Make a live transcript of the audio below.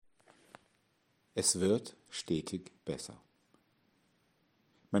Es wird stetig besser.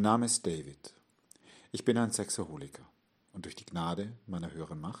 Mein Name ist David. Ich bin ein Sexaholiker und durch die Gnade meiner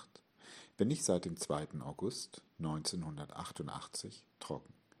Höheren Macht bin ich seit dem 2. August 1988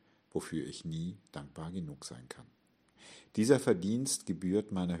 trocken, wofür ich nie dankbar genug sein kann. Dieser Verdienst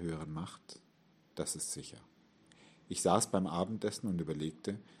gebührt meiner Höheren Macht, das ist sicher. Ich saß beim Abendessen und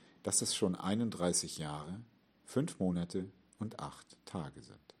überlegte, dass es schon 31 Jahre, 5 Monate und 8 Tage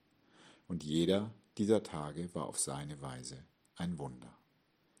sind. Und jeder dieser Tage war auf seine Weise ein Wunder.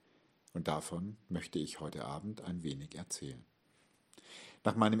 Und davon möchte ich heute Abend ein wenig erzählen.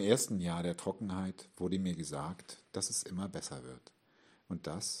 Nach meinem ersten Jahr der Trockenheit wurde mir gesagt, dass es immer besser wird. Und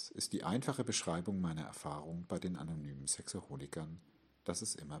das ist die einfache Beschreibung meiner Erfahrung bei den Anonymen Sexaholikern, dass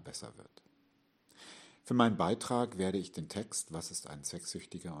es immer besser wird. Für meinen Beitrag werde ich den Text "Was ist ein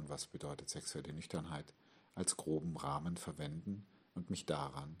Sexsüchtiger und was bedeutet sexuelle Nüchternheit" als groben Rahmen verwenden und mich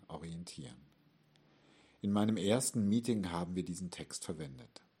daran orientieren. In meinem ersten Meeting haben wir diesen Text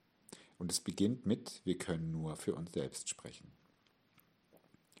verwendet. Und es beginnt mit: Wir können nur für uns selbst sprechen.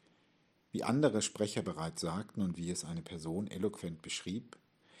 Wie andere Sprecher bereits sagten und wie es eine Person eloquent beschrieb,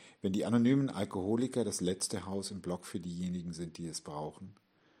 wenn die anonymen Alkoholiker das letzte Haus im Block für diejenigen sind, die es brauchen,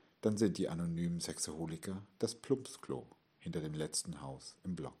 dann sind die anonymen Sexaholiker das Plumpsklo hinter dem letzten Haus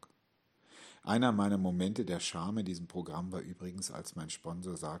im Block. Einer meiner Momente der Scham in diesem Programm war übrigens, als mein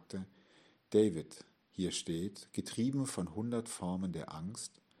Sponsor sagte: David, hier steht, getrieben von 100 Formen der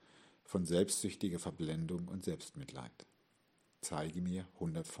Angst, von selbstsüchtiger Verblendung und Selbstmitleid. Zeige mir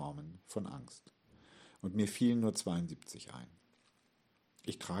 100 Formen von Angst. Und mir fielen nur 72 ein.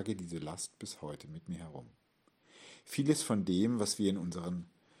 Ich trage diese Last bis heute mit mir herum. Vieles von dem, was wir in unseren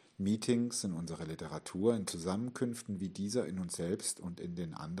Meetings, in unserer Literatur, in Zusammenkünften wie dieser in uns selbst und in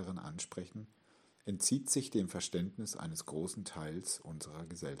den anderen ansprechen, entzieht sich dem Verständnis eines großen Teils unserer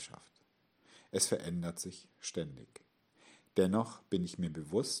Gesellschaft. Es verändert sich ständig. Dennoch bin ich mir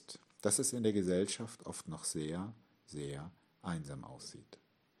bewusst, dass es in der Gesellschaft oft noch sehr, sehr einsam aussieht.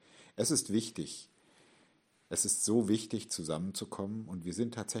 Es ist so wichtig, zusammenzukommen, und wir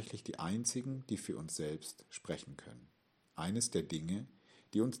sind tatsächlich die Einzigen, die für uns selbst sprechen können. Eines der Dinge,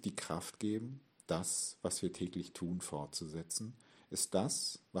 die uns die Kraft geben, das, was wir täglich tun, fortzusetzen, ist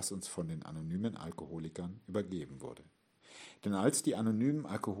das, was uns von den anonymen Alkoholikern übergeben wurde. Denn als die anonymen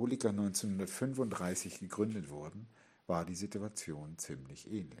Alkoholiker 1935 gegründet wurden, war die Situation ziemlich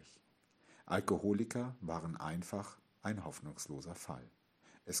ähnlich. Alkoholiker waren einfach ein hoffnungsloser Fall.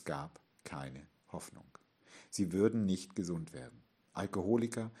 Es gab keine Hoffnung. Sie würden nicht gesund werden.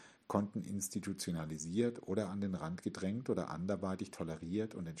 Alkoholiker konnten institutionalisiert oder an den Rand gedrängt oder anderweitig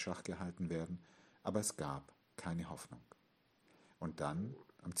toleriert und in Schach gehalten werden, aber es gab keine Hoffnung. Und dann,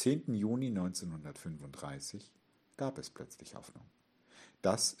 am 10. Juni 1935, gab es plötzlich Hoffnung.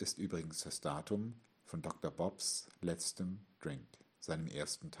 Das ist übrigens das Datum von Dr. Bobs letztem Drink, seinem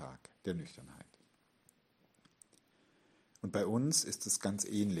ersten Tag der Nüchternheit. Und bei uns ist es ganz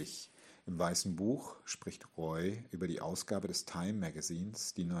ähnlich. Im Weißen Buch spricht Roy über die Ausgabe des Time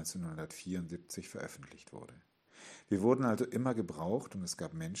Magazins, die 1974 veröffentlicht wurde. Wir wurden also immer gebraucht, und es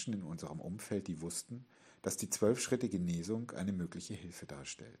gab Menschen in unserem Umfeld, die wussten, dass die 12-Schritte-Genesung eine mögliche Hilfe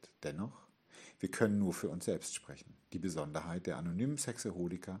darstellt. Dennoch, wir können nur für uns selbst sprechen. Die Besonderheit der anonymen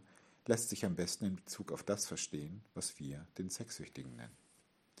Sexaholiker lässt sich am besten in Bezug auf das verstehen, was wir den Sexsüchtigen nennen.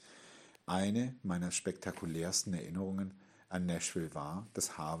 Eine meiner spektakulärsten Erinnerungen an Nashville war,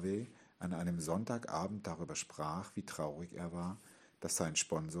 dass Harvey an einem Sonntagabend darüber sprach, wie traurig er war, dass sein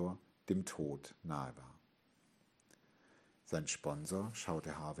Sponsor dem Tod nahe war. Sein Sponsor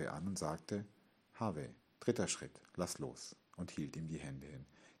schaute Harvey an und sagte: Harvey, 3. Schritt, lass los, und hielt ihm die Hände hin,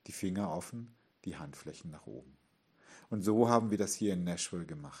 die Finger offen, die Handflächen nach oben. Und so haben wir das hier in Nashville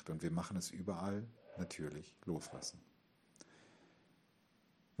gemacht, und wir machen es überall, natürlich loslassen.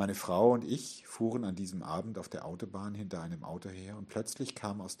 Meine Frau und ich fuhren an diesem Abend auf der Autobahn hinter einem Auto her, und plötzlich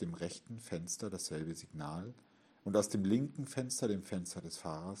kam aus dem rechten Fenster dasselbe Signal und aus dem linken Fenster, dem Fenster des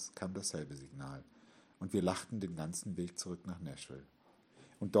Fahrers, kam dasselbe Signal, und wir lachten den ganzen Weg zurück nach Nashville.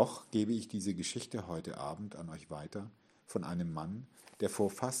 Und doch gebe ich diese Geschichte heute Abend an euch weiter von einem Mann, der vor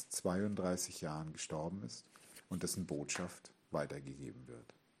fast 32 Jahren gestorben ist und dessen Botschaft weitergegeben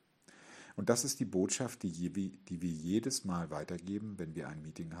wird. Und das ist die Botschaft, die wir jedes Mal weitergeben, wenn wir ein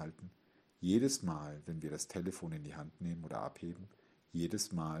Meeting halten, jedes Mal, wenn wir das Telefon in die Hand nehmen oder abheben,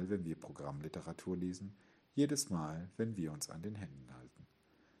 jedes Mal, wenn wir Programmliteratur lesen, jedes Mal, wenn wir uns an den Händen halten.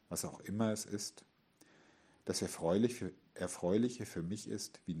 Was auch immer es ist, das Erfreuliche für mich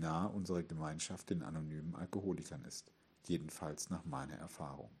ist, wie nah unsere Gemeinschaft den anonymen Alkoholikern ist, jedenfalls nach meiner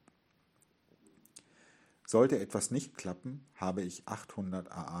Erfahrung. Sollte etwas nicht klappen, habe ich 800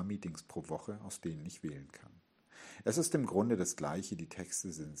 AA-Meetings pro Woche, aus denen ich wählen kann. Es ist im Grunde das Gleiche, die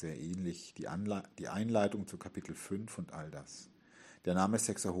Texte sind sehr ähnlich, die Einleitung zu Kapitel 5 und all das. Der Name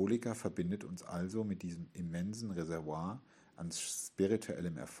Sexaholiker verbindet uns also mit diesem immensen Reservoir an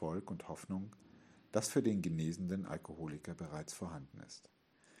spirituellem Erfolg und Hoffnung, das für den genesenen Alkoholiker bereits vorhanden ist.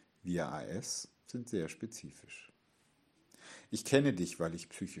 Wir AS sind sehr spezifisch. Ich kenne dich, weil ich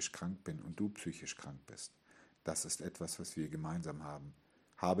psychisch krank bin und du psychisch krank bist. Das ist etwas, was wir gemeinsam haben.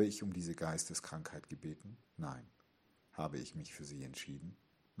 Habe ich um diese Geisteskrankheit gebeten? Nein. Habe ich mich für sie entschieden?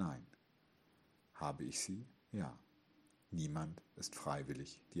 Nein. Habe ich sie? Ja. Niemand ist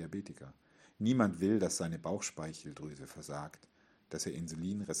freiwillig Diabetiker. Niemand will, dass seine Bauchspeicheldrüse versagt, dass er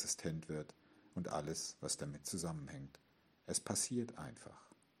insulinresistent wird und alles, was damit zusammenhängt. Es passiert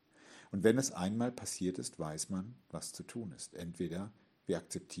einfach. Und wenn es einmal passiert ist, weiß man, was zu tun ist. Entweder wir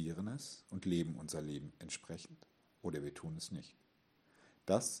akzeptieren es und leben unser Leben entsprechend, oder wir tun es nicht.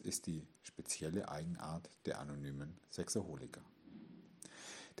 Das ist die spezielle Eigenart der anonymen Sexaholiker.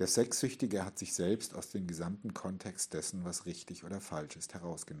 Der Sexsüchtige hat sich selbst aus dem gesamten Kontext dessen, was richtig oder falsch ist,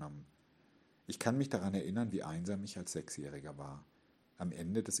 herausgenommen. Ich kann mich daran erinnern, wie einsam ich als Sechsjähriger war. Am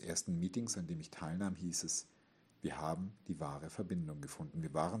Ende des ersten Meetings, an dem ich teilnahm, hieß es: Wir haben die wahre Verbindung gefunden.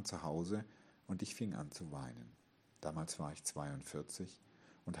 Wir waren zu Hause und ich fing an zu weinen. Damals war ich 42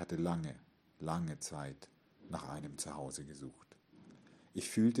 und hatte lange, lange Zeit nach einem Zuhause gesucht. Ich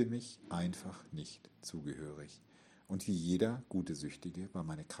fühlte mich einfach nicht zugehörig. Und wie jeder gute Süchtige war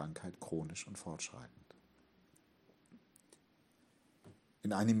meine Krankheit chronisch und fortschreitend.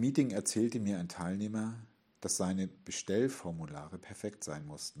 In einem Meeting erzählte mir ein Teilnehmer, dass seine Bestellformulare perfekt sein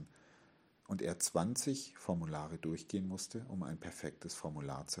mussten und er 20 Formulare durchgehen musste, um ein perfektes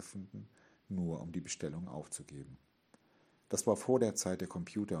Formular zu finden, nur um die Bestellung aufzugeben. Das war vor der Zeit der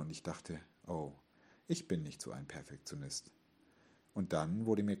Computer und ich dachte, oh, ich bin nicht so ein Perfektionist. Und dann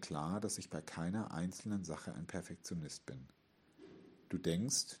wurde mir klar, dass ich bei keiner einzelnen Sache ein Perfektionist bin. Du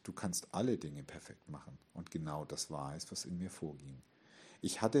denkst, du kannst alle Dinge perfekt machen und genau das war es, was in mir vorging.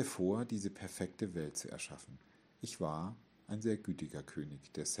 Ich hatte vor, diese perfekte Welt zu erschaffen. Ich war ein sehr gütiger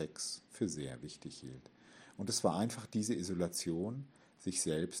König, der Sex für sehr wichtig hielt. Und es war einfach diese Isolation, sich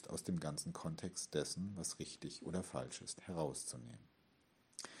selbst aus dem ganzen Kontext dessen, was richtig oder falsch ist, herauszunehmen.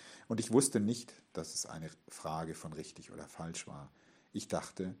 Und ich wusste nicht, dass es eine Frage von richtig oder falsch war. Ich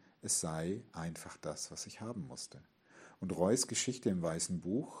dachte, es sei einfach das, was ich haben musste. Und Roys Geschichte im Weißen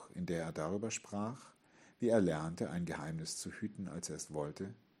Buch, in der er darüber sprach, wie er lernte, ein Geheimnis zu hüten, als er es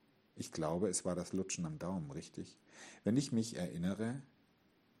wollte. Ich glaube, es war das Lutschen am Daumen, richtig? Wenn ich mich erinnere,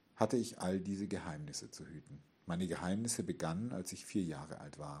 hatte ich all diese Geheimnisse zu hüten. Meine Geheimnisse begannen, als ich 4 Jahre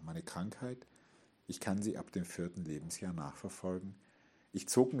alt war. Meine Krankheit, ich kann sie ab dem 4. Lebensjahr nachverfolgen. Ich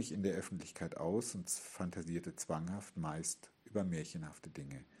zog mich in der Öffentlichkeit aus und fantasierte zwanghaft meist über märchenhafte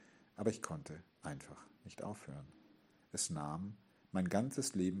Dinge. Aber ich konnte einfach nicht aufhören. Es nahm mein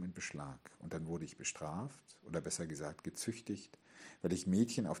ganzes Leben in Beschlag und dann wurde ich bestraft oder besser gesagt gezüchtigt, weil ich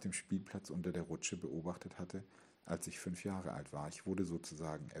Mädchen auf dem Spielplatz unter der Rutsche beobachtet hatte, als ich 5 Jahre alt war. Ich wurde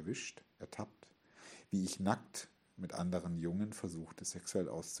sozusagen erwischt, ertappt, wie ich nackt mit anderen Jungen versuchte, sexuell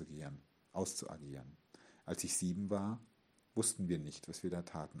auszuagieren. Als ich 7 war, wussten wir nicht, was wir da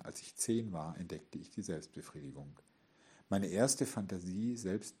taten. Als ich 10 war, entdeckte ich die Selbstbefriedigung. Meine erste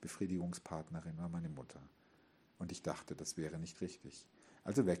Fantasie-Selbstbefriedigungspartnerin war meine Mutter. Und ich dachte, das wäre nicht richtig.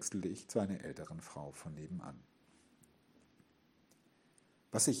 Also wechselte ich zu einer älteren Frau von nebenan.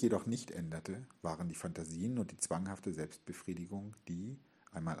 Was sich jedoch nicht änderte, waren die Fantasien und die zwanghafte Selbstbefriedigung, die,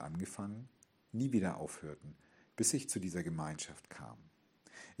 einmal angefangen, nie wieder aufhörten, bis ich zu dieser Gemeinschaft kam.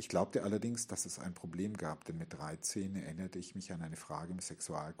 Ich glaubte allerdings, dass es ein Problem gab, denn mit 13 erinnerte ich mich an eine Frage im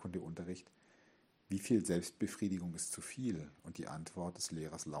Sexualkundeunterricht: Wie viel Selbstbefriedigung ist zu viel? Und die Antwort des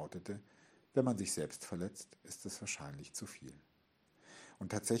Lehrers lautete: Wenn man sich selbst verletzt, ist es wahrscheinlich zu viel. Und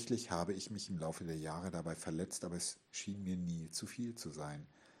tatsächlich habe ich mich im Laufe der Jahre dabei verletzt, aber es schien mir nie zu viel zu sein.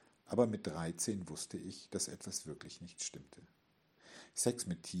 Aber mit 13 wusste ich, dass etwas wirklich nicht stimmte. Sex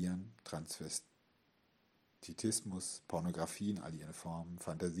mit Tieren, Transvestitismus, Pornografie in all ihren Formen,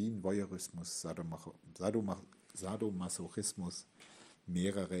 Fantasien, Voyeurismus, Sadomasochismus,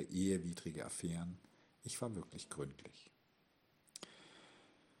 mehrere ehewidrige Affären. Ich war wirklich gründlich.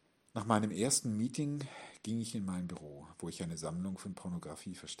 Nach meinem ersten Meeting ging ich in mein Büro, wo ich eine Sammlung von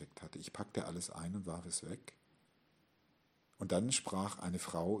Pornografie versteckt hatte. Ich packte alles ein und warf es weg. Und dann sprach eine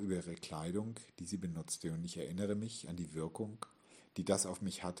Frau über ihre Kleidung, die sie benutzte. Und ich erinnere mich an die Wirkung, die das auf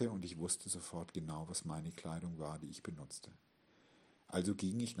mich hatte. Und ich wusste sofort genau, was meine Kleidung war, die ich benutzte. Also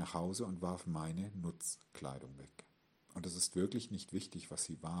ging ich nach Hause und warf meine Nutzkleidung weg. Und es ist wirklich nicht wichtig, was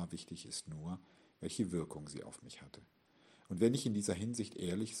sie war. Wichtig ist nur, welche Wirkung sie auf mich hatte. Und wenn ich in dieser Hinsicht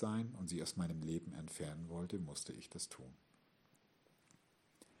ehrlich sein und sie aus meinem Leben entfernen wollte, musste ich das tun.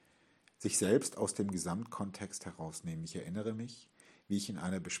 Sich selbst aus dem Gesamtkontext herausnehmen. Ich erinnere mich, wie ich in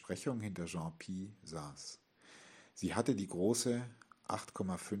einer Besprechung hinter Jean Pi saß. Sie hatte die große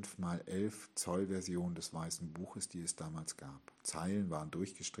 8,5 mal 11 Zoll Version des Weißen Buches, die es damals gab. Zeilen waren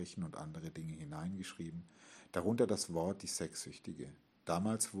durchgestrichen und andere Dinge hineingeschrieben, darunter das Wort die Sexsüchtige.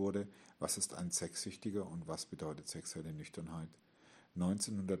 Damals wurde Was ist ein Sexsüchtiger und was bedeutet sexuelle Nüchternheit?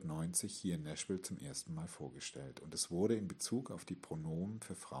 1990 hier in Nashville zum ersten Mal vorgestellt und es wurde in Bezug auf die Pronomen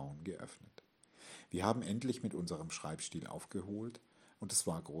für Frauen geöffnet. Wir haben endlich mit unserem Schreibstil aufgeholt und es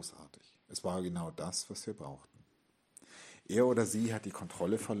war großartig. Es war genau das, was wir brauchten. Er oder sie hat die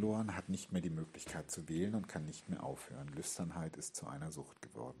Kontrolle verloren, hat nicht mehr die Möglichkeit zu wählen und kann nicht mehr aufhören. Lüsternheit ist zu einer Sucht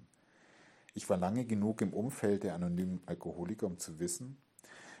geworden. Ich war lange genug im Umfeld der anonymen Alkoholiker, um zu wissen,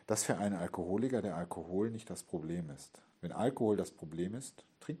 dass für einen Alkoholiker der Alkohol nicht das Problem ist. Wenn Alkohol das Problem ist,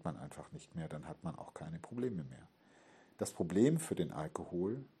 trinkt man einfach nicht mehr, dann hat man auch keine Probleme mehr. Das Problem für den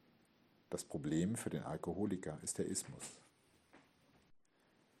Alkoholiker ist der Ismus.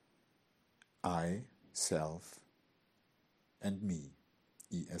 I, Self and Me,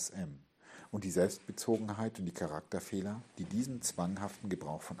 ISM. Und die Selbstbezogenheit und die Charakterfehler, die diesen zwanghaften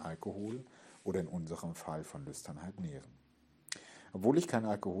Gebrauch von Alkohol oder in unserem Fall von Lüsternheit nähren. Obwohl ich kein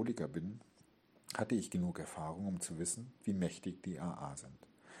Alkoholiker bin, hatte ich genug Erfahrung, um zu wissen, wie mächtig die AA sind.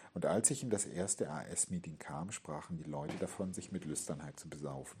 Und als ich in das erste AS-Meeting kam, sprachen die Leute davon, sich mit Lüsternheit zu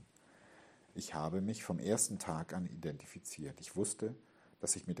besaufen. Ich habe mich vom ersten Tag an identifiziert. Ich wusste,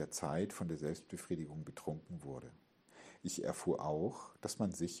 dass ich mit der Zeit von der Selbstbefriedigung betrunken wurde. Ich erfuhr auch, dass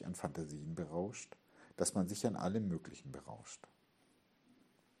man sich an Fantasien berauscht, dass man sich an allem Möglichen berauscht.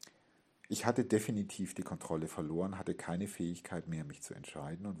 Ich hatte definitiv die Kontrolle verloren, hatte keine Fähigkeit mehr, mich zu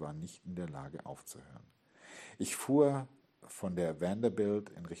entscheiden und war nicht in der Lage aufzuhören. Ich fuhr von der Vanderbilt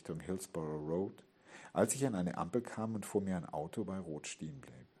in Richtung Hillsborough Road, als ich an eine Ampel kam und vor mir ein Auto bei Rot stehen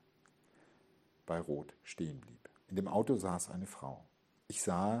blieb. In dem Auto saß eine Frau. Ich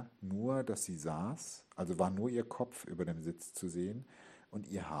sah nur, dass sie saß, also war nur ihr Kopf über dem Sitz zu sehen und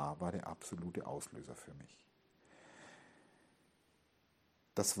ihr Haar war der absolute Auslöser für mich.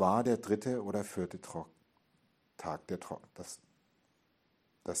 Das war der dritte oder vierte Tag der Trockenheit.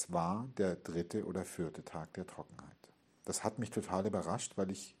 Das war der dritte oder vierte Tag der Trockenheit. Das hat mich total überrascht,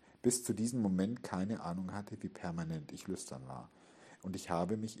 weil ich bis zu diesem Moment keine Ahnung hatte, wie permanent ich lüstern war. Und ich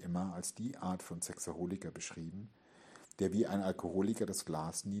habe mich immer als die Art von Sexaholiker beschrieben, der wie ein Alkoholiker das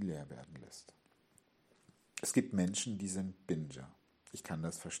Glas nie leer werden lässt. Es gibt Menschen, die sind Binger. Ich kann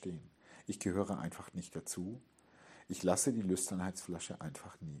das verstehen. Ich gehöre einfach nicht dazu. Ich lasse die Lüsternheitsflasche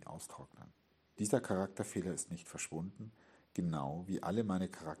einfach nie austrocknen. Dieser Charakterfehler ist nicht verschwunden, genau wie alle meine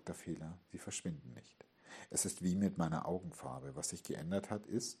Charakterfehler, sie verschwinden nicht. Es ist wie mit meiner Augenfarbe. Was sich geändert hat,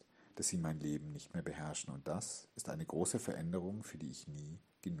 ist, dass sie mein Leben nicht mehr beherrschen. Und das ist eine große Veränderung, für die ich nie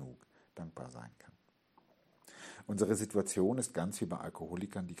genug dankbar sein kann. Unsere Situation ist ganz wie bei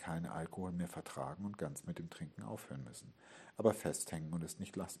Alkoholikern, die keinen Alkohol mehr vertragen und ganz mit dem Trinken aufhören müssen, aber festhängen und es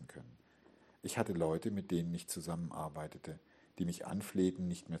nicht lassen können. Ich hatte Leute, mit denen ich zusammenarbeitete, die mich anflehten,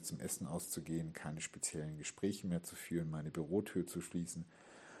 nicht mehr zum Essen auszugehen, keine speziellen Gespräche mehr zu führen, meine Bürotür zu schließen,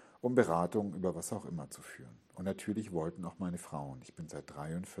 um Beratungen über was auch immer zu führen. Und natürlich wollten auch meine Frauen. Ich bin seit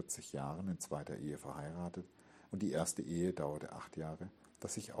 43 Jahren in zweiter Ehe verheiratet und die erste Ehe dauerte 8 Jahre,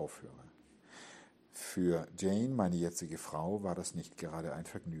 dass ich aufhöre. Für Jane, meine jetzige Frau, war das nicht gerade ein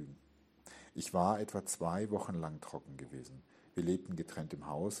Vergnügen. Ich war etwa 2 Wochen lang trocken gewesen. Wir lebten getrennt im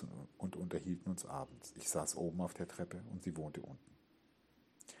Haus und unterhielten uns abends. Ich saß oben auf der Treppe und sie wohnte unten.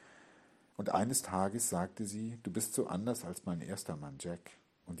 Und eines Tages sagte sie, du bist so anders als mein erster Mann Jack.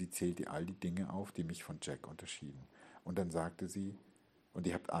 Und sie zählte all die Dinge auf, die mich von Jack unterschieden. Und dann sagte sie, und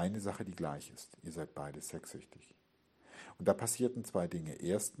ihr habt eine Sache, die gleich ist. Ihr seid beide sexsüchtig. Und da passierten 2 Dinge.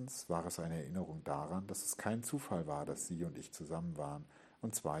 Erstens war es eine Erinnerung daran, dass es kein Zufall war, dass sie und ich zusammen waren.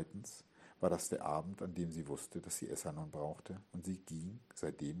 Und zweitens war das der Abend, an dem sie wusste, dass sie Essanon brauchte. Und sie ging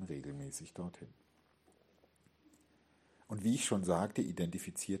seitdem regelmäßig dorthin. Und wie ich schon sagte,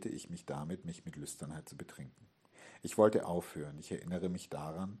 identifizierte ich mich damit, mich mit Lüsternheit zu betrinken. Ich wollte aufhören. Ich erinnere mich,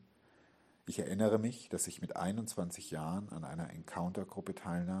 dass ich mit 21 Jahren an einer Encounter-Gruppe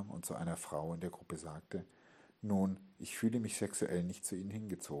teilnahm und zu einer Frau in der Gruppe sagte, nun, ich fühle mich sexuell nicht zu Ihnen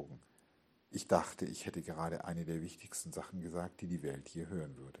hingezogen. Ich dachte, ich hätte gerade eine der wichtigsten Sachen gesagt, die die Welt hier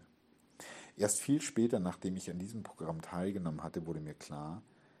hören würde. Erst viel später, nachdem ich an diesem Programm teilgenommen hatte, wurde mir klar,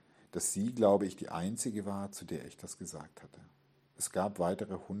 dass sie, glaube ich, die einzige war, zu der ich das gesagt hatte. Es gab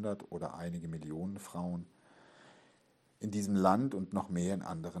weitere 100 oder einige Millionen Frauen in diesem Land und noch mehr in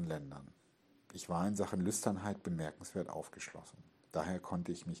anderen Ländern. Ich war in Sachen Lüsternheit bemerkenswert aufgeschlossen. Daher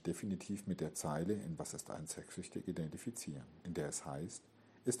konnte ich mich definitiv mit der Zeile in Was ist ein Sexsüchtiger identifizieren, in der es heißt,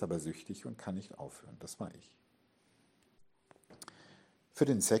 ist aber süchtig und kann nicht aufhören. Das war ich. Für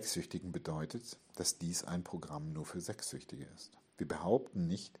den Sexsüchtigen bedeutet, dass dies ein Programm nur für Sexsüchtige ist. Wir behaupten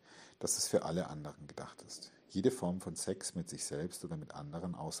nicht, dass es für alle anderen gedacht ist. Jede Form von Sex mit sich selbst oder mit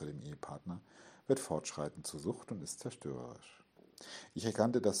anderen außer dem Ehepartner wird fortschreitend zur Sucht und ist zerstörerisch. Ich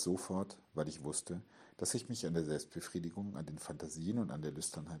erkannte das sofort, weil ich wusste, dass ich mich an der Selbstbefriedigung, an den Fantasien und an der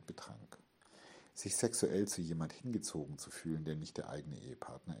Lüsternheit betrank. Sich sexuell zu jemand hingezogen zu fühlen, der nicht der eigene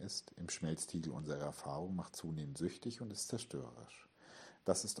Ehepartner ist, im Schmelztiegel unserer Erfahrung macht zunehmend süchtig und ist zerstörerisch.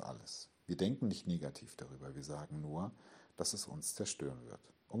 Das ist alles. Wir denken nicht negativ darüber, wir sagen nur, dass es uns zerstören wird.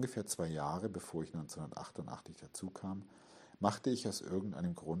 Ungefähr 2 Jahre bevor ich 1988 dazukam, machte ich aus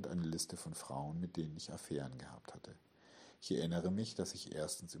irgendeinem Grund eine Liste von Frauen, mit denen ich Affären gehabt hatte. Ich erinnere mich, dass ich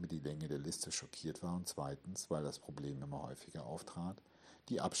erstens über die Länge der Liste schockiert war und zweitens, weil das Problem immer häufiger auftrat,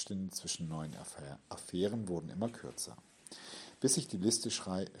 die Abstände zwischen neuen Affären wurden immer kürzer. Bis ich die Liste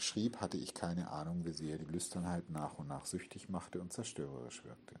schrieb, hatte ich keine Ahnung, wie sehr die Lüsternheit nach und nach süchtig machte und zerstörerisch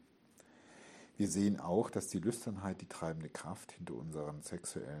wirkte. Wir sehen auch, dass die Lüsternheit die treibende Kraft hinter unserem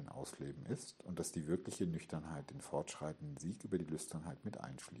sexuellen Ausleben ist und dass die wirkliche Nüchternheit den fortschreitenden Sieg über die Lüsternheit mit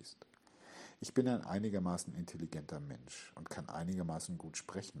einschließt. Ich bin ein einigermaßen intelligenter Mensch und kann einigermaßen gut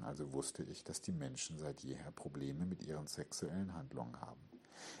sprechen, also wusste ich, dass die Menschen seit jeher Probleme mit ihren sexuellen Handlungen haben.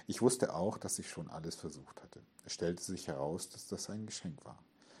 Ich wusste auch, dass ich schon alles versucht hatte. Es stellte sich heraus, dass das ein Geschenk war.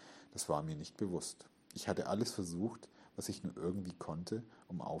 Das war mir nicht bewusst. Ich hatte alles versucht, was ich nur irgendwie konnte,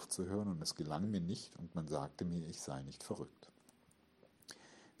 um aufzuhören, und es gelang mir nicht, und man sagte mir, ich sei nicht verrückt.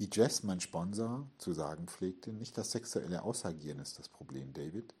 Wie Jess, mein Sponsor, zu sagen pflegte, nicht das sexuelle Ausagieren ist das Problem,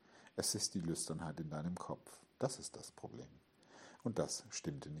 David, es ist die Lüsternheit in deinem Kopf. Das ist das Problem. Und das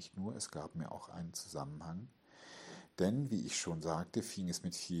stimmte nicht nur, es gab mir auch einen Zusammenhang, denn, wie ich schon sagte, fing es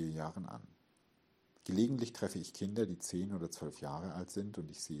mit 4 Jahren an. Gelegentlich treffe ich Kinder, die 10 oder 12 Jahre alt sind, und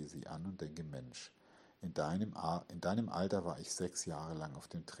ich sehe sie an und denke, Mensch, in deinem Alter war ich 6 Jahre lang auf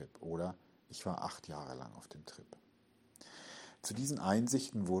dem Trip oder ich war 8 Jahre lang auf dem Trip. Zu diesen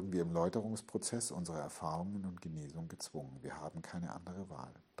Einsichten wurden wir im Läuterungsprozess unserer Erfahrungen und Genesung gezwungen. Wir haben keine andere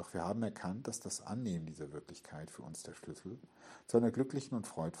Wahl. Doch wir haben erkannt, dass das Annehmen dieser Wirklichkeit für uns der Schlüssel zu einer glücklichen und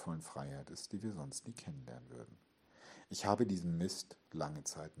freudvollen Freiheit ist, die wir sonst nie kennenlernen würden. Ich habe diesem Mist lange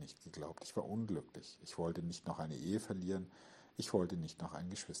Zeit nicht geglaubt. Ich war unglücklich. Ich wollte nicht noch eine Ehe verlieren. Ich wollte nicht noch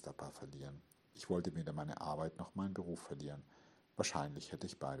ein Geschwisterpaar verlieren. Ich wollte weder meine Arbeit noch meinen Beruf verlieren. Wahrscheinlich hätte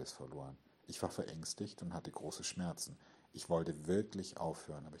ich beides verloren. Ich war verängstigt und hatte große Schmerzen. Ich wollte wirklich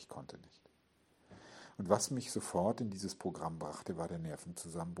aufhören, aber ich konnte nicht. Und was mich sofort in dieses Programm brachte, war der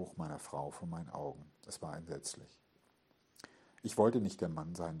Nervenzusammenbruch meiner Frau vor meinen Augen. Es war entsetzlich. Ich wollte nicht der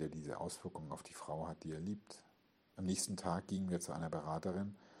Mann sein, der diese Auswirkungen auf die Frau hat, die er liebt. Am nächsten Tag gingen wir zu einer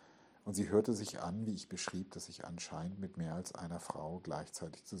Beraterin und sie hörte sich an, wie ich beschrieb, dass ich anscheinend mit mehr als einer Frau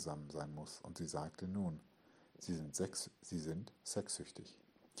gleichzeitig zusammen sein muss. Und sie sagte, nun, Sie sind sexsüchtig.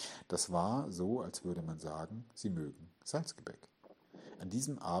 Das war so, als würde man sagen, Sie mögen Salzgebäck. An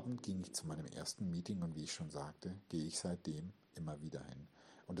diesem Abend ging ich zu meinem ersten Meeting und wie ich schon sagte, gehe ich seitdem immer wieder hin.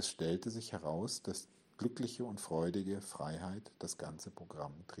 Und es stellte sich heraus, dass glückliche und freudige Freiheit, das ganze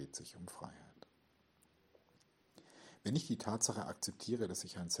Programm dreht sich um Freiheit. Wenn ich die Tatsache akzeptiere, dass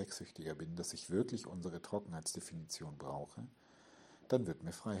ich ein Sexsüchtiger bin, dass ich wirklich unsere Trockenheitsdefinition brauche, dann wird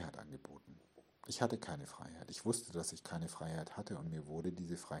mir Freiheit angeboten. Ich hatte keine Freiheit. Ich wusste, dass ich keine Freiheit hatte und mir wurde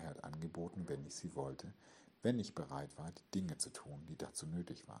diese Freiheit angeboten, wenn ich sie wollte, wenn ich bereit war, die Dinge zu tun, die dazu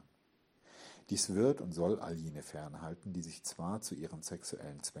nötig waren. Dies wird und soll all jene fernhalten, die sich zwar zu ihren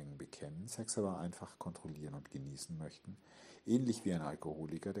sexuellen Zwängen bekennen, Sex aber einfach kontrollieren und genießen möchten, ähnlich wie ein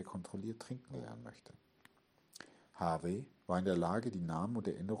Alkoholiker, der kontrolliert trinken lernen möchte. Harvey war in der Lage, die Namen und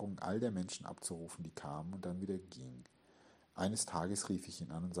Erinnerungen all der Menschen abzurufen, die kamen und dann wieder gingen. Eines Tages rief ich ihn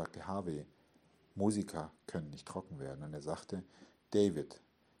an und sagte, Harvey, Musiker können nicht trocken werden. Und er sagte, David,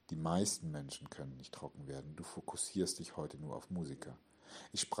 die meisten Menschen können nicht trocken werden. Du fokussierst dich heute nur auf Musiker.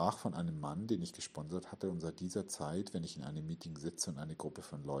 Ich sprach von einem Mann, den ich gesponsert hatte, und seit dieser Zeit, wenn ich in einem Meeting sitze und eine Gruppe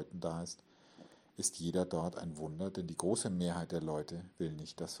von Leuten da ist jeder dort ein Wunder, denn die große Mehrheit der Leute will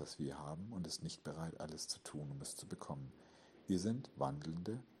nicht das, was wir haben, und ist nicht bereit, alles zu tun, um es zu bekommen. Wir sind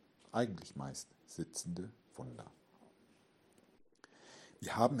wandelnde, eigentlich meist sitzende Wunder.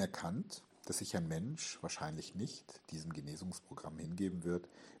 Wir haben erkannt, dass sich ein Mensch wahrscheinlich nicht diesem Genesungsprogramm hingeben wird,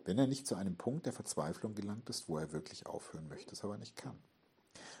 wenn er nicht zu einem Punkt der Verzweiflung gelangt ist, wo er wirklich aufhören möchte, es aber nicht kann.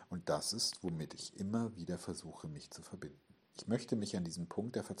 Und das ist, womit ich immer wieder versuche, mich zu verbinden. Ich möchte mich an diesen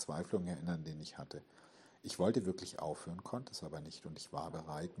Punkt der Verzweiflung erinnern, den ich hatte. Ich wollte wirklich aufhören, konnte es aber nicht und ich war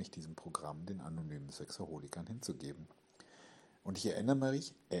bereit, mich diesem Programm, den Anonymen Sexaholikern, hinzugeben. Und ich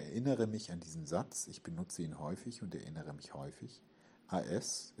erinnere mich an diesen Satz, ich benutze ihn häufig und erinnere mich häufig.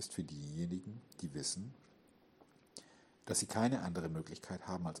 AS ist für diejenigen, die wissen, dass sie keine andere Möglichkeit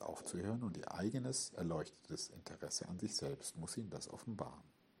haben, als aufzuhören und ihr eigenes erleuchtetes Interesse an sich selbst muss ihnen das offenbaren.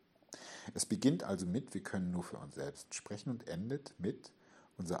 Es beginnt also mit, wir können nur für uns selbst sprechen und endet mit,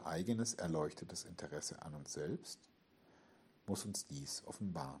 unser eigenes erleuchtetes Interesse an uns selbst muss uns dies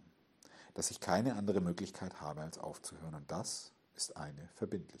offenbaren, dass ich keine andere Möglichkeit habe, als aufzuhören und das ist eine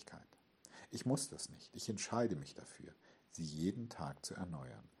Verbindlichkeit. Ich muss das nicht, ich entscheide mich dafür, sie jeden Tag zu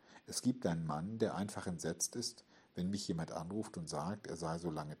erneuern. Es gibt einen Mann, der einfach entsetzt ist, wenn mich jemand anruft und sagt, er sei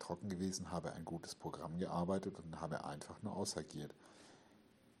so lange trocken gewesen, habe ein gutes Programm gearbeitet und habe einfach nur ausagiert.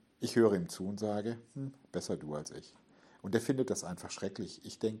 Ich höre ihm zu und sage, besser du als ich. Und er findet das einfach schrecklich.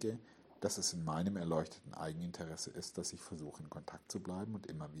 Ich denke, dass es in meinem erleuchteten Eigeninteresse ist, dass ich versuche, in Kontakt zu bleiben und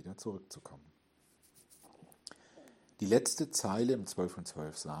immer wieder zurückzukommen. Die letzte Zeile im 12 und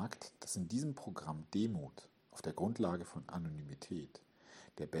 12 sagt, dass in diesem Programm Demut auf der Grundlage von Anonymität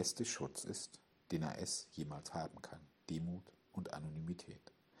der beste Schutz ist, den AS jemals haben kann. Demut und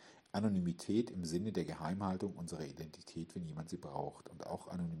Anonymität. Anonymität im Sinne der Geheimhaltung unserer Identität, wenn jemand sie braucht, und auch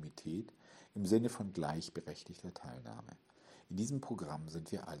Anonymität im Sinne von gleichberechtigter Teilnahme. In diesem Programm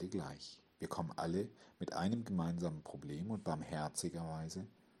sind wir alle gleich. Wir kommen alle mit einem gemeinsamen Problem und barmherzigerweise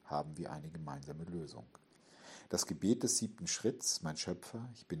haben wir eine gemeinsame Lösung. Das Gebet des 7. Schritts, mein Schöpfer,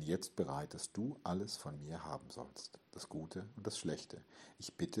 ich bin jetzt bereit, dass du alles von mir haben sollst, das Gute und das Schlechte.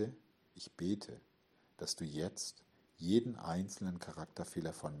 Ich bete, dass du jetzt jeden einzelnen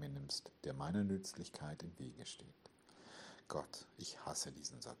Charakterfehler von mir nimmst, der meiner Nützlichkeit im Wege steht. Gott, ich hasse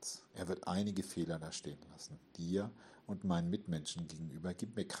diesen Satz. Er wird einige Fehler da stehen lassen. Dir und meinen Mitmenschen gegenüber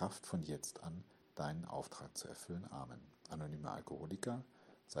gib mir Kraft von jetzt an, deinen Auftrag zu erfüllen. Amen. Anonyme Alkoholiker,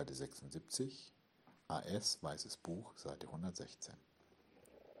 Seite 76, AS, Weißes Buch, Seite 116.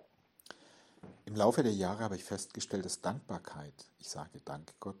 Im Laufe der Jahre habe ich festgestellt, dass Dankbarkeit, ich sage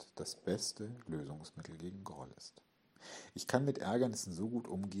danke Gott, das beste Lösungsmittel gegen Groll ist. Ich kann mit Ärgernissen so gut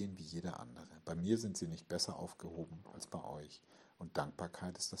umgehen wie jeder andere. Bei mir sind sie nicht besser aufgehoben als bei euch. Und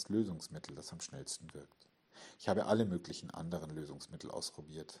Dankbarkeit ist das Lösungsmittel, das am schnellsten wirkt. Ich habe alle möglichen anderen Lösungsmittel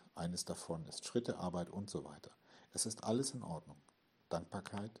ausprobiert. Eines davon ist Schrittearbeit und so weiter. Es ist alles in Ordnung.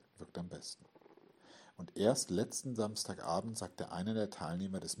 Dankbarkeit wirkt am besten. Und erst letzten Samstagabend sagte einer der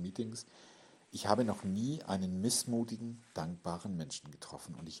Teilnehmer des Meetings, ich habe noch nie einen missmutigen, dankbaren Menschen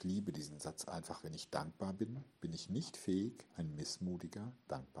getroffen und ich liebe diesen Satz einfach. Wenn ich dankbar bin, bin ich nicht fähig, ein missmutiger,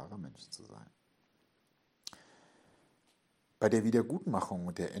 dankbarer Mensch zu sein. Bei der Wiedergutmachung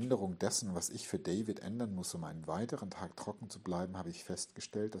und der Änderung dessen, was ich für David ändern muss, um einen weiteren Tag trocken zu bleiben, habe ich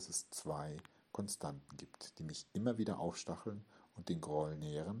festgestellt, dass es 2 Konstanten gibt, die mich immer wieder aufstacheln und den Groll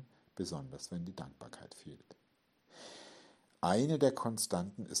nähren, besonders wenn die Dankbarkeit fehlt. Eine der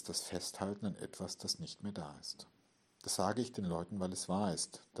Konstanten ist das Festhalten an etwas, das nicht mehr da ist. Das sage ich den Leuten, weil es wahr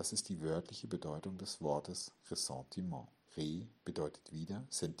ist. Das ist die wörtliche Bedeutung des Wortes Ressentiment. Re bedeutet wieder,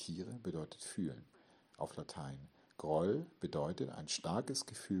 sentire bedeutet fühlen. Auf Latein. Groll bedeutet, ein starkes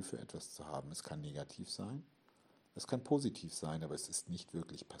Gefühl für etwas zu haben. Es kann negativ sein, es kann positiv sein, aber es ist nicht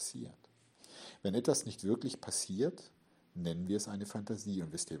wirklich passiert. Wenn etwas nicht wirklich passiert, nennen wir es eine Fantasie.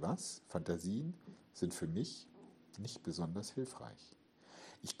 Und wisst ihr was? Fantasien sind für mich nicht besonders hilfreich.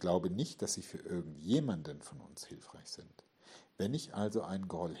 Ich glaube nicht, dass sie für irgendjemanden von uns hilfreich sind. Wenn ich also einen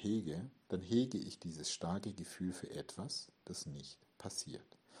Groll hege, dann hege ich dieses starke Gefühl für etwas, das nicht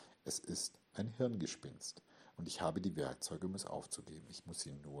passiert. Es ist ein Hirngespinst und ich habe die Werkzeuge, um es aufzugeben. Ich muss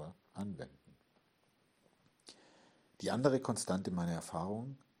sie nur anwenden. Die andere Konstante meiner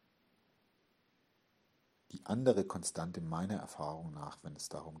Erfahrung nach, wenn es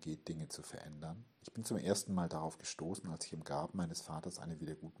darum geht, Dinge zu verändern. Ich bin zum ersten Mal darauf gestoßen, als ich im Grab meines Vaters eine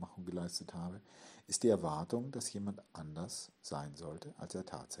Wiedergutmachung geleistet habe, ist die Erwartung, dass jemand anders sein sollte, als er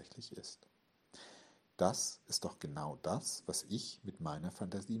tatsächlich ist. Das ist doch genau das, was ich mit meiner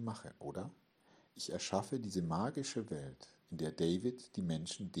Fantasie mache, oder? Ich erschaffe diese magische Welt, in der David die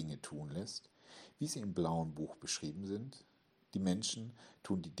Menschen Dinge tun lässt, wie sie im blauen Buch beschrieben sind. Die Menschen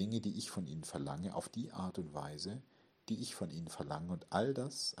tun die Dinge, die ich von ihnen verlange, auf die Art und Weise, die ich von ihnen verlange und all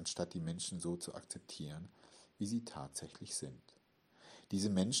das, anstatt die Menschen so zu akzeptieren, wie sie tatsächlich sind. Diese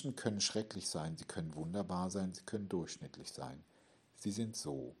Menschen können schrecklich sein, sie können wunderbar sein, sie können durchschnittlich sein. Sie sind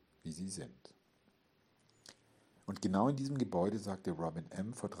so, wie sie sind. Und genau in diesem Gebäude sagte Robin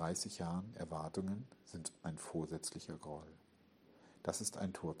M. vor 30 Jahren, Erwartungen sind ein vorsätzlicher Groll. Das ist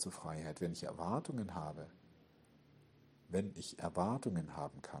ein Tor zur Freiheit. Wenn ich Erwartungen haben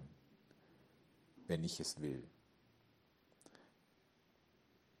kann, wenn ich es will.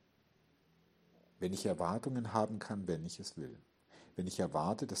 Wenn ich Erwartungen haben kann, wenn ich es will. Wenn ich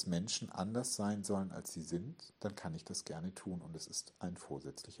erwarte, dass Menschen anders sein sollen, als sie sind, dann kann ich das gerne tun und es ist ein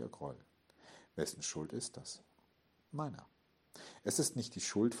vorsätzlicher Groll. Wessen Schuld ist das? Meiner. Es ist nicht die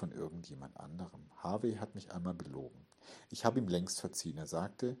Schuld von irgendjemand anderem. Harvey hat mich einmal belogen. Ich habe ihm längst verziehen. Er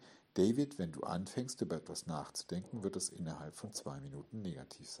sagte, David, wenn du anfängst, über etwas nachzudenken, wird es innerhalb von 2 Minuten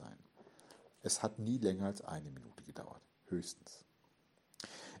negativ sein. Es hat nie länger als 1 Minute gedauert. Höchstens.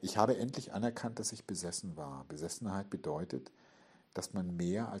 Ich habe endlich anerkannt, dass ich besessen war. Besessenheit bedeutet, dass man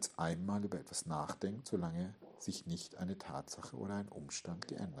mehr als einmal über etwas nachdenkt, solange sich nicht eine Tatsache oder ein Umstand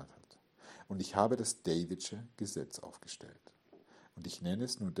geändert hat. Und ich habe das Davidsche Gesetz aufgestellt. Und ich nenne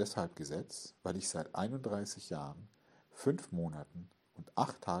es nur deshalb Gesetz, weil ich seit 31 Jahren, 5 Monaten und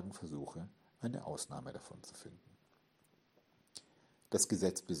 8 Tagen versuche, eine Ausnahme davon zu finden. Das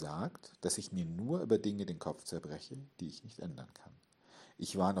Gesetz besagt, dass ich mir nur über Dinge den Kopf zerbreche, die ich nicht ändern kann.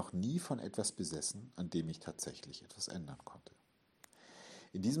 Ich war noch nie von etwas besessen, an dem ich tatsächlich etwas ändern konnte.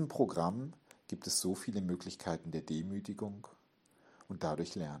 In diesem Programm gibt es so viele Möglichkeiten der Demütigung und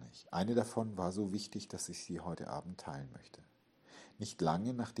dadurch lerne ich. Eine davon war so wichtig, dass ich sie heute Abend teilen möchte. Nicht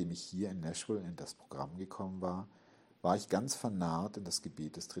lange nachdem ich hier in Nashville in das Programm gekommen war, war ich ganz vernarrt in das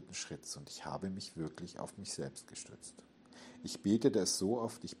Gebet des 3. Schritts und ich habe mich wirklich auf mich selbst gestützt. Ich betete es so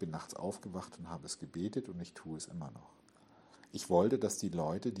oft, ich bin nachts aufgewacht und habe es gebetet und ich tue es immer noch. Ich wollte, dass die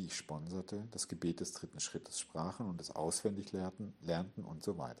Leute, die ich sponserte, das Gebet des 3. Schrittes sprachen und es auswendig lernten und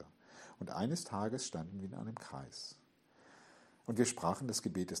so weiter. Und eines Tages standen wir in einem Kreis. Und wir sprachen das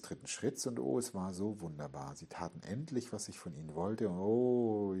Gebet des 3. Schritts und oh, es war so wunderbar. Sie taten endlich, was ich von ihnen wollte und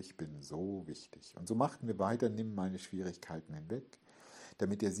oh, ich bin so wichtig. Und so machten wir weiter, nimm meine Schwierigkeiten hinweg,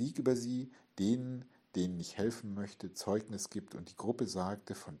 damit der Sieg über sie, denen ich helfen möchte, Zeugnis gibt und die Gruppe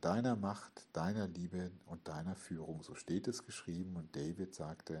sagte, von deiner Macht, deiner Liebe und deiner Führung, so steht es geschrieben und David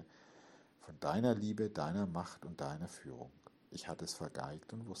sagte, von deiner Liebe, deiner Macht und deiner Führung. Ich hatte es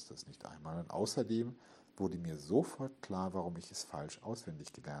vergeigt und wusste es nicht einmal und außerdem wurde mir sofort klar, warum ich es falsch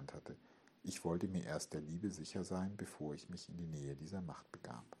auswendig gelernt hatte. Ich wollte mir erst der Liebe sicher sein, bevor ich mich in die Nähe dieser Macht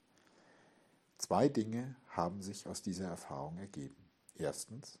begab. 2 Dinge haben sich aus dieser Erfahrung ergeben.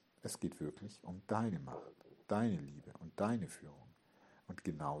 Erstens, es geht wirklich um deine Macht, deine Liebe und deine Führung. Und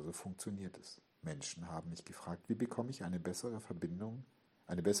genauso funktioniert es. Menschen haben mich gefragt, wie bekomme ich eine bessere Verbindung,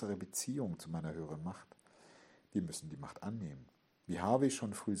 eine bessere Beziehung zu meiner höheren Macht? Wir müssen die Macht annehmen. Wie Harvey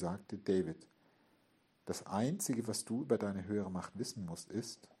schon früh sagte, David, das Einzige, was du über deine höhere Macht wissen musst,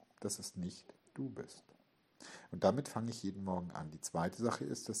 ist, dass es nicht du bist. Und damit fange ich jeden Morgen an. Die zweite Sache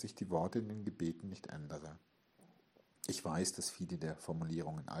ist, dass ich die Worte in den Gebeten nicht ändere. Ich weiß, dass viele der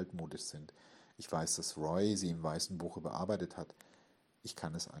Formulierungen altmodisch sind. Ich weiß, dass Roy sie im Weißen Buch überarbeitet hat. Ich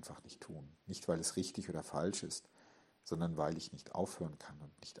kann es einfach nicht tun. Nicht, weil es richtig oder falsch ist, sondern weil ich nicht aufhören kann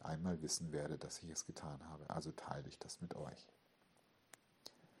und nicht einmal wissen werde, dass ich es getan habe. Also teile ich das mit euch.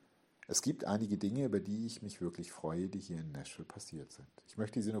 Es gibt einige Dinge, über die ich mich wirklich freue, die hier in Nashville passiert sind. Ich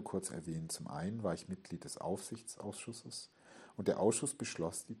möchte sie nur kurz erwähnen. Zum einen war ich Mitglied des Aufsichtsausschusses und der Ausschuss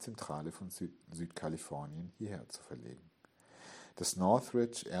beschloss, die Zentrale von Südkalifornien hierher zu verlegen. Das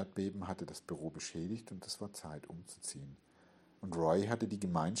Northridge-Erdbeben hatte das Büro beschädigt und es war Zeit umzuziehen. Und Roy hatte die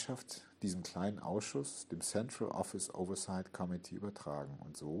Gemeinschaft diesem kleinen Ausschuss, dem Central Office Oversight Committee, übertragen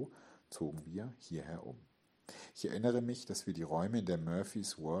und so zogen wir hierher um. Ich erinnere mich, dass wir die Räume in der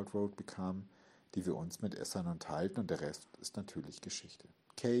Murphy's World Road bekamen, die wir uns mit Essern unterhalten und der Rest ist natürlich Geschichte.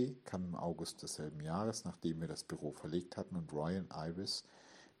 Kay kam im August desselben Jahres, nachdem wir das Büro verlegt hatten und Roy und Iris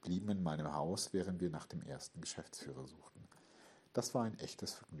blieben in meinem Haus, während wir nach dem ersten Geschäftsführer suchten. Das war ein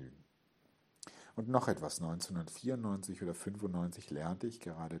echtes Vergnügen. Und noch etwas, 1994 oder 1995 lernte ich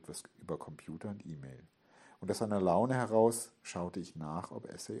gerade etwas über Computer und E-Mail. Und aus einer Laune heraus schaute ich nach, ob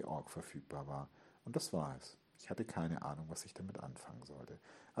SA.org verfügbar war. Und das war es. Ich hatte keine Ahnung, was ich damit anfangen sollte.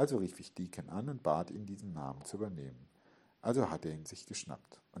 Also rief ich Deacon an und bat ihn, diesen Namen zu übernehmen. Also hat er ihn sich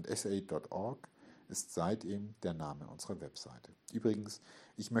geschnappt. Und SA.org ist seitdem der Name unserer Webseite. Übrigens,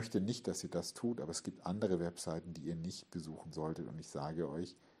 ich möchte nicht, dass ihr das tut, aber es gibt andere Webseiten, die ihr nicht besuchen solltet. Und ich sage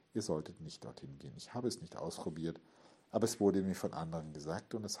euch, ihr solltet nicht dorthin gehen. Ich habe es nicht ausprobiert, aber es wurde mir von anderen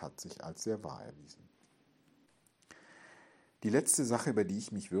gesagt und es hat sich als sehr wahr erwiesen. Die letzte Sache, über die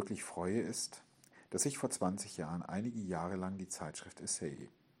ich mich wirklich freue, ist, dass ich vor 20 Jahren einige Jahre lang die Zeitschrift Essay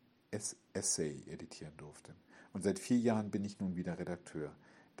editieren durfte. Und seit 4 Jahren bin ich nun wieder Redakteur.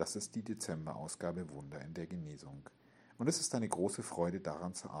 Das ist die Dezemberausgabe Wunder in der Genesung. Und es ist eine große Freude,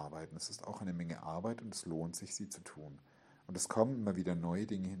 daran zu arbeiten. Es ist auch eine Menge Arbeit und es lohnt sich, sie zu tun. Und es kommen immer wieder neue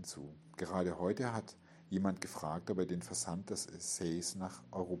Dinge hinzu. Gerade heute hat jemand gefragt, ob er den Versand des Essays nach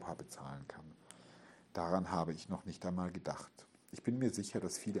Europa bezahlen kann. Daran habe ich noch nicht einmal gedacht. Ich bin mir sicher,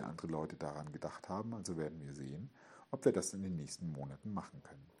 dass viele andere Leute daran gedacht haben, also werden wir sehen, ob wir das in den nächsten Monaten machen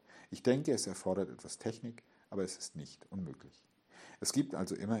können. Ich denke, es erfordert etwas Technik, aber es ist nicht unmöglich. Es gibt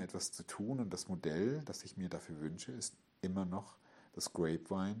also immer etwas zu tun und das Modell, das ich mir dafür wünsche, ist immer noch das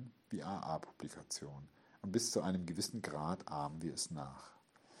Grapevine wie AA-Publikation. Und bis zu einem gewissen Grad ahmen wir es nach.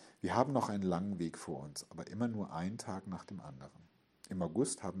 Wir haben noch einen langen Weg vor uns, aber immer nur einen Tag nach dem anderen. Im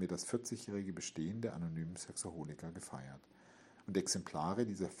August haben wir das 40-jährige Bestehen der Anonymen Sexaholiker gefeiert. Und Exemplare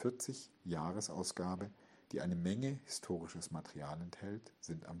dieser 40-Jahresausgabe, die eine Menge historisches Material enthält,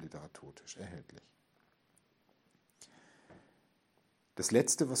 sind am Literaturtisch erhältlich. Das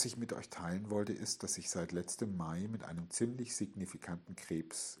Letzte, was ich mit euch teilen wollte, ist, dass ich seit letztem Mai mit einem ziemlich signifikanten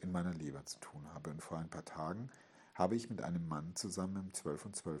Krebs in meiner Leber zu tun habe. Und vor ein paar Tagen habe ich mit einem Mann zusammen im 12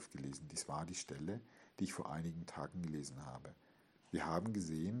 und 12 gelesen. Dies war die Stelle, die ich vor einigen Tagen gelesen habe. Wir haben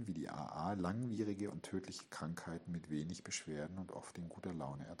gesehen, wie die AA langwierige und tödliche Krankheiten mit wenig Beschwerden und oft in guter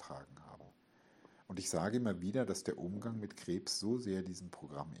Laune ertragen haben. Und ich sage immer wieder, dass der Umgang mit Krebs so sehr diesem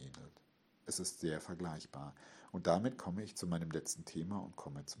Programm ähnelt. Es ist sehr vergleichbar. Und damit komme ich zu meinem letzten Thema und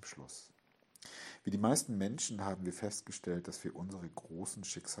komme zum Schluss. Wie die meisten Menschen haben wir festgestellt, dass wir unsere großen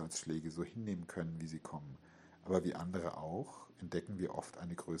Schicksalsschläge so hinnehmen können, wie sie kommen. Aber wie andere auch, entdecken wir oft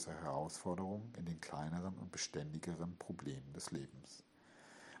eine größere Herausforderung in den kleineren und beständigeren Problemen des Lebens.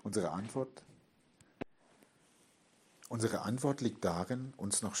 Unsere Antwort liegt darin,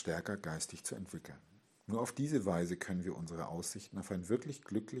 uns noch stärker geistig zu entwickeln. Nur auf diese Weise können wir unsere Aussichten auf ein wirklich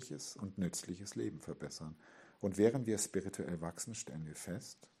glückliches und nützliches Leben verbessern. Und während wir spirituell wachsen, stellen wir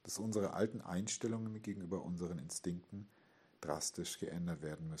fest, dass unsere alten Einstellungen gegenüber unseren Instinkten drastisch geändert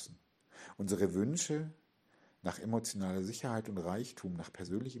werden müssen. Unsere Wünsche nach emotionaler Sicherheit und Reichtum, nach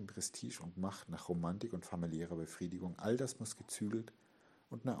persönlichem Prestige und Macht, nach Romantik und familiärer Befriedigung, all das muss gezügelt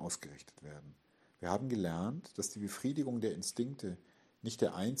und neu ausgerichtet werden. Wir haben gelernt, dass die Befriedigung der Instinkte nicht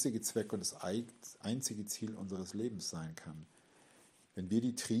der einzige Zweck und das einzige Ziel unseres Lebens sein kann. Wenn wir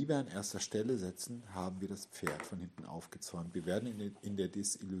die Triebe an erster Stelle setzen, haben wir das Pferd von hinten aufgezäumt. Wir werden in der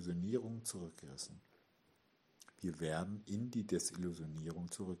Desillusionierung zurückgerissen.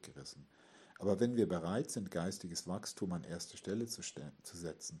 Aber wenn wir bereit sind, geistiges Wachstum an erste Stelle zu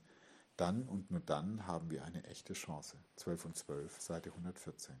setzen, dann und nur dann haben wir eine echte Chance. 12 und 12, Seite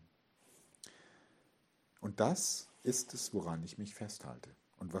 114. Und das ist es, woran ich mich festhalte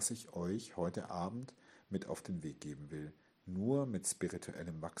und was ich euch heute Abend mit auf den Weg geben will. Nur mit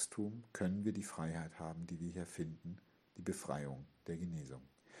spirituellem Wachstum können wir die Freiheit haben, die wir hier finden, die Befreiung der Genesung.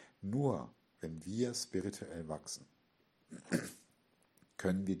 Nur wenn wir spirituell wachsen,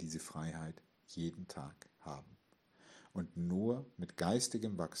 können wir diese Freiheit jeden Tag haben. Und nur mit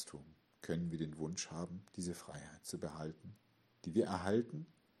geistigem Wachstum können wir den Wunsch haben, diese Freiheit zu behalten, die wir erhalten.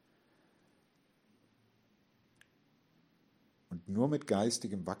 Und nur mit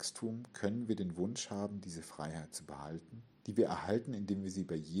geistigem Wachstum können wir den Wunsch haben, diese Freiheit zu behalten, die wir erhalten, indem wir sie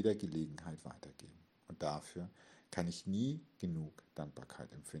bei jeder Gelegenheit weitergeben. Und dafür kann ich nie genug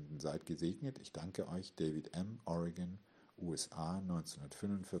Dankbarkeit empfinden. Seid gesegnet. Ich danke euch, David M., Oregon, USA,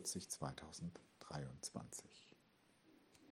 1945-2023.